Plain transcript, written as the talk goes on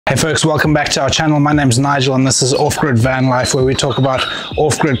Hey folks, welcome back to our channel. My name is Nigel and this is Offgrid Van Life, where we talk about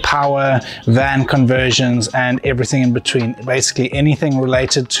off-grid power, van conversions and everything in between. Basically anything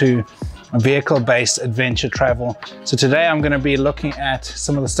related to vehicle-based adventure travel. So today I'm going to be looking at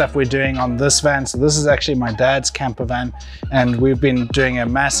some of the stuff we're doing on this van. So this is actually my dad's camper van and we've been doing a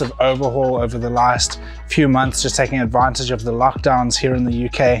massive overhaul over the last few months, just taking advantage of the lockdowns here in the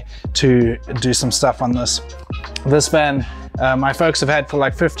UK to do some stuff on this. This van my folks have had for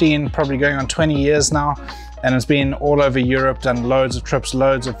like 15, probably going on 20 years now, and it's been all over Europe, done loads of trips,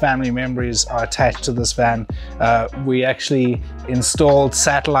 loads of family memories are attached to this van. We actually installed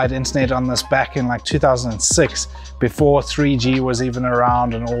satellite internet on this back in like 2006, before 3G was even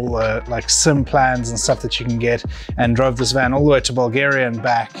around and all the like SIM plans and stuff that you can get, and drove this van all the way to Bulgaria and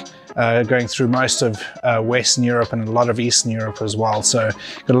back. Going through most of Western Europe and a lot of Eastern Europe as well. So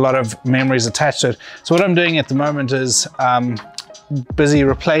got a lot of memories attached to it. So what I'm doing at the moment is busy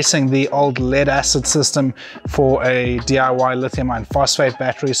replacing the old lead acid system for a DIY lithium iron phosphate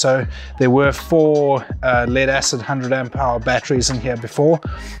battery. So there were 4 lead acid 100 amp hour batteries in here before,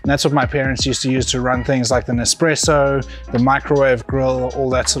 and that's what my parents used to use to run things like the Nespresso, the microwave grill, all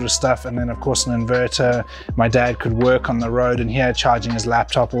that sort of stuff, and then of course an inverter. My dad could work on the road in here charging his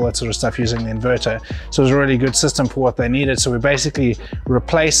laptop, all that sort of stuff using the inverter. So it was a really good system for what they needed. So we're basically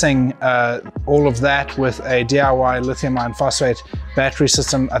replacing all of that with a DIY lithium iron phosphate battery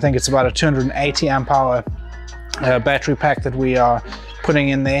system. I think it's about a 280 amp hour battery pack that we are putting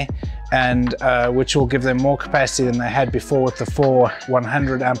in there, and which will give them more capacity than they had before with the 4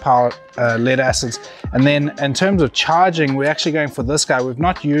 100 amp hour lead acids. And then in terms of charging, we're actually going for this guy. We've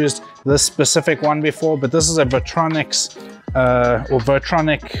not used this specific one before, but this is a Votronic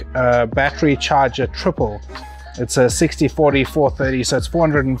battery charger triple. It's a 60/40 430, so it's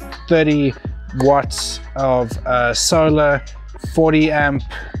 430 watts of solar, 40 amp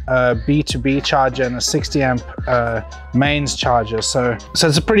B2B charger and a 60 amp mains charger. So it's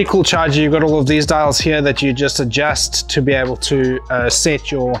a pretty cool charger. You've got all of these dials here that you just adjust to be able to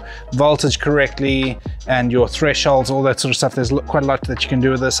set your voltage correctly and your thresholds, all that sort of stuff. There's quite a lot that you can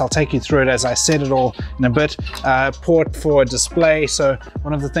do with this. I'll take you through it as I set it all in a bit. Port for a display. So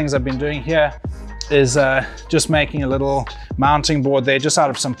one of the things I've been doing here is just making a little mounting board there, just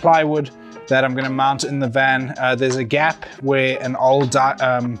out of some plywood that I'm going to mount in the van. There's a gap where an old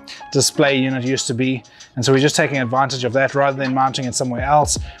display unit used to be, and so we're just taking advantage of that. Rather than mounting it somewhere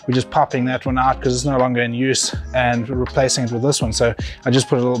else, we're just popping that one out because it's no longer in use and replacing it with this one. So I just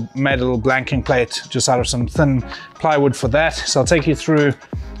made a little blanking plate just out of some thin plywood for that. So I'll take you through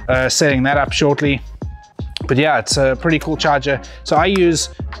setting that up shortly. But yeah, it's a pretty cool charger. So I use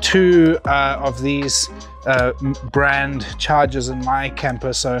 2 of these brand chargers in my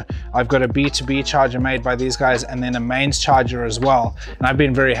camper. So I've got a B2B charger made by these guys and then a mains charger as well, and I've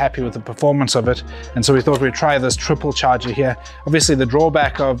been very happy with the performance of it, and so we thought we'd try this triple charger here. Obviously the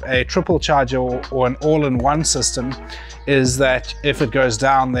drawback of a triple charger or an all-in-one system is that if it goes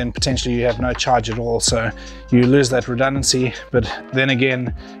down, then potentially you have no charge at all, so you lose that redundancy. But then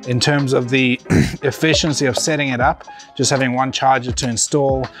again, in terms of the efficiency of setting it up, just having one charger to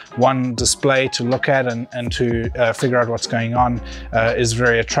install, one display to look at and to figure out what's going on is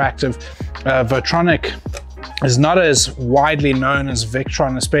very attractive. Votronic is not as widely known as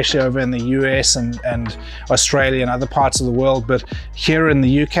Victron, especially over in the US and Australia and other parts of the world, but here in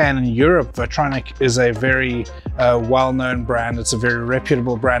the UK and in Europe, Votronic is a very well-known brand. It's a very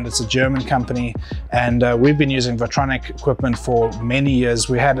reputable brand. It's a German company, and we've been using Votronic equipment for many years.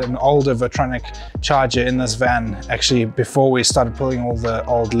 We had an older Votronic charger in this van actually before we started pulling all the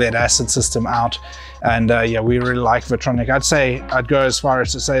old lead acid system out, and yeah, we really like Votronic. I'd go as far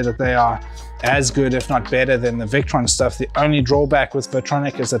as to say that they are as good, if not better, than the Victron stuff. The only drawback with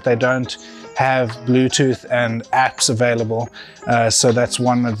Votronic is that they don't have Bluetooth and apps available. So that's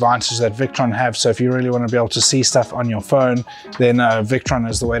one advantage that Victron have. So if you really want to be able to see stuff on your phone, then Victron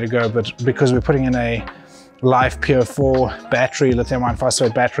is the way to go. But because we're putting in a Life Pure 4 battery, lithium iron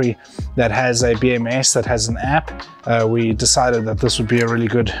phosphate battery that has a BMS, that has an app, we decided that this would be a really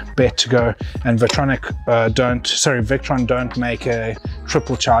good bet to go. And Victron don't make a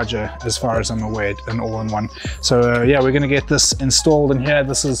triple charger as far as I'm aware, an all-in-one. So yeah, we're going to get this installed in here.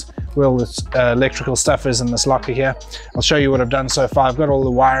 This is where all this electrical stuff is in this locker here. I'll show you what I've done so far. I've got all the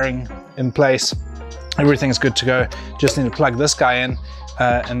wiring in place. Everything's good to go. Just need to plug this guy in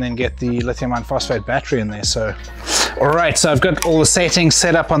and then get the lithium iron phosphate battery in there. So all right, so I've got all the settings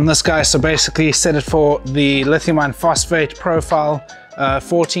set up on this guy. So basically set it for the lithium iron phosphate profile,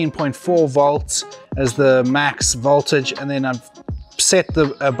 14.4 volts as the max voltage, and then I've set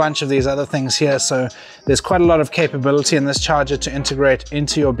a bunch of these other things here. So there's quite a lot of capability in this charger to integrate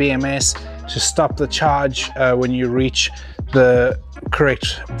into your BMS to stop the charge when you reach the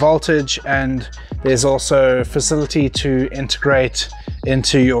correct voltage, and there's also facility to integrate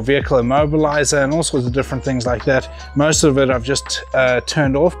into your vehicle immobilizer and all sorts of different things like that. Most of it I've just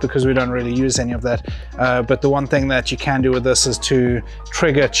turned off because we don't really use any of that, but the one thing that you can do with this is to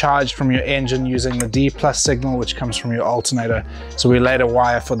trigger charge from your engine using the D+ signal, which comes from your alternator. So we laid a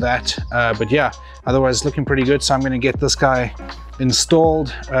wire for that, but yeah, otherwise looking pretty good. So I'm going to get this guy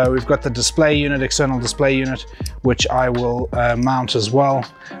installed. We've got the display unit, external display unit, which I will mount as well,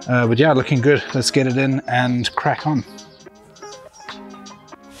 but yeah, looking good. Let's get it in and crack on.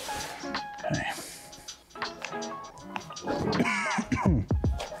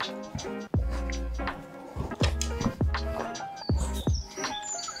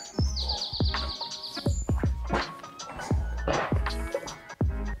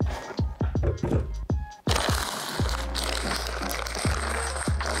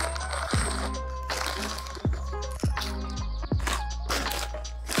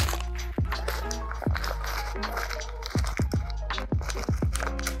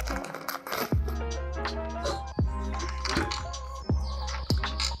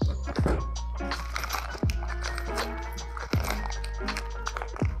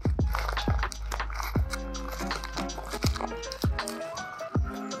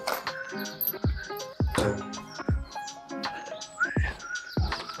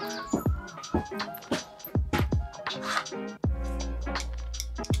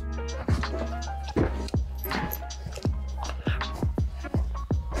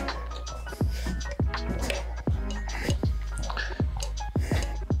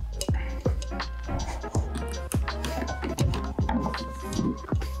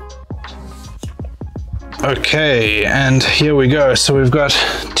 Okay, and here we go. So we've got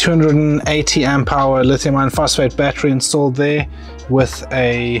 280 amp hour lithium iron phosphate battery installed there with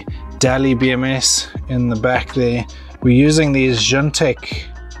a Dali BMS in the back there. We're using these Juntec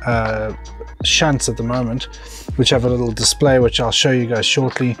shunts at the moment, which have a little display, which I'll show you guys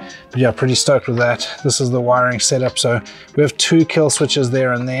shortly. But yeah, pretty stoked with that. This is the wiring setup. So we have two kill switches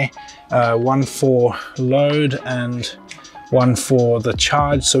there and there, one for load and one for the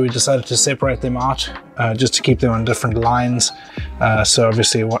charge. So we decided to separate them out just to keep them on different lines. So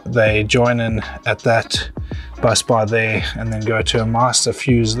obviously they join in at that bus bar there and then go to a master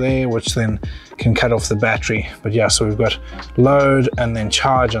fuse there, which then can cut off the battery. But yeah, so we've got load and then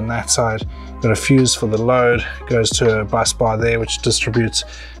charge on that side. Got a fuse for the load, goes to a bus bar there, which distributes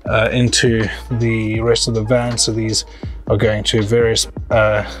into the rest of the van. So these are going to various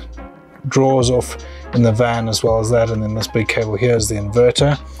drawers off in the van as well as that, and then this big cable here is the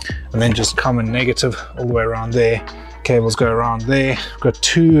inverter, and then just common negative all the way around there. Cables go around there. We've got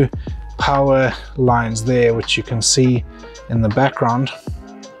two power lines there, which you can see in the background,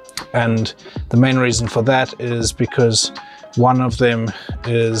 and the main reason for that is because one of them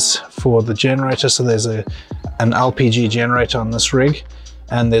is for the generator. So there's an LPG generator on this rig,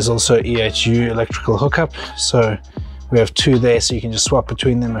 and there's also EHU electrical hookup. So we have two there, so you can just swap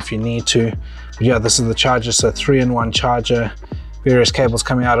between them if you need to. But yeah, this is the charger, so 3-in-1 charger. Various cables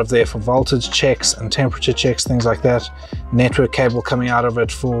coming out of there for voltage checks and temperature checks, things like that. Network cable coming out of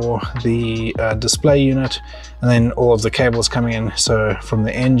it for the display unit, and then all of the cables coming in, so from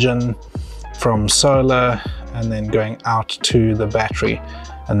the engine, from solar, and then going out to the battery.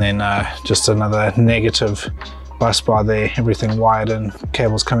 And then just another negative bus bar there, everything wired in,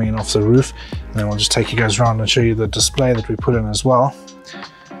 cables coming in off the roof. And then we'll just take you guys around and show you the display that we put in as well.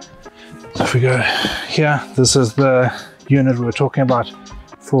 So if we go here, this is the unit we were talking about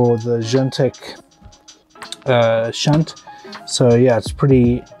for the Juntec shunt. So yeah, it's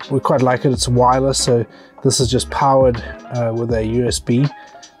pretty, we quite like it. It's wireless, so this is just powered with a USB.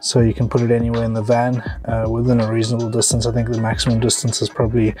 So you can put it anywhere in the van within a reasonable distance. I think the maximum distance is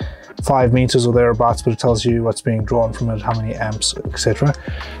probably 5 meters or thereabouts, but it tells you what's being drawn from it, how many amps, etc.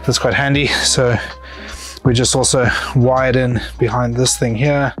 That's quite handy. So we just also wired in behind this thing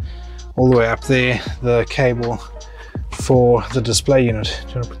here, all the way up there, the cable for the display unit. Do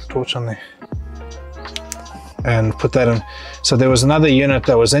you want to put the torch on there? And put that in. So there was another unit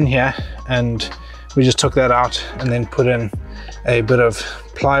that was in here, and we just took that out and then put in a bit of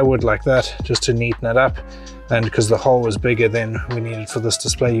plywood like that just to neaten it up, and because the hole was bigger than we needed for this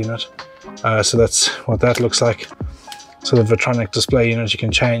display unit. So that's what that looks like. So the Votronic display unit, you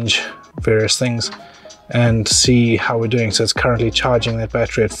can change various things and see how we're doing. So it's currently charging that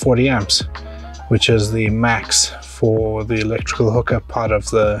battery at 40 amps, which is the max for the electrical hookup part of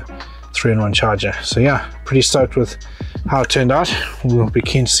the 3-in-1 charger. So yeah, pretty stoked with how it turned out. We'll be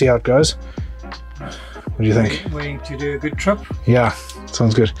keen to see how it goes. What do you think? Waiting to do a good trip. Yeah,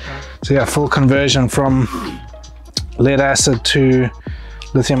 sounds good. So yeah, full conversion from lead acid to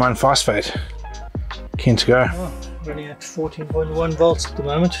lithium iron phosphate. Keen to go. Oh, running at 14.1 volts at the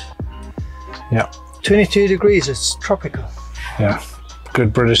moment. Yeah. 22 degrees, it's tropical. Yeah,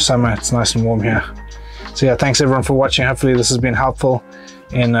 good British summer. It's nice and warm here. So yeah, thanks everyone for watching. Hopefully this has been helpful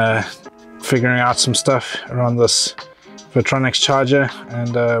in figuring out some stuff around this Votronic charger,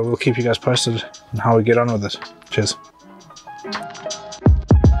 and we'll keep you guys posted on how we get on with it. Cheers.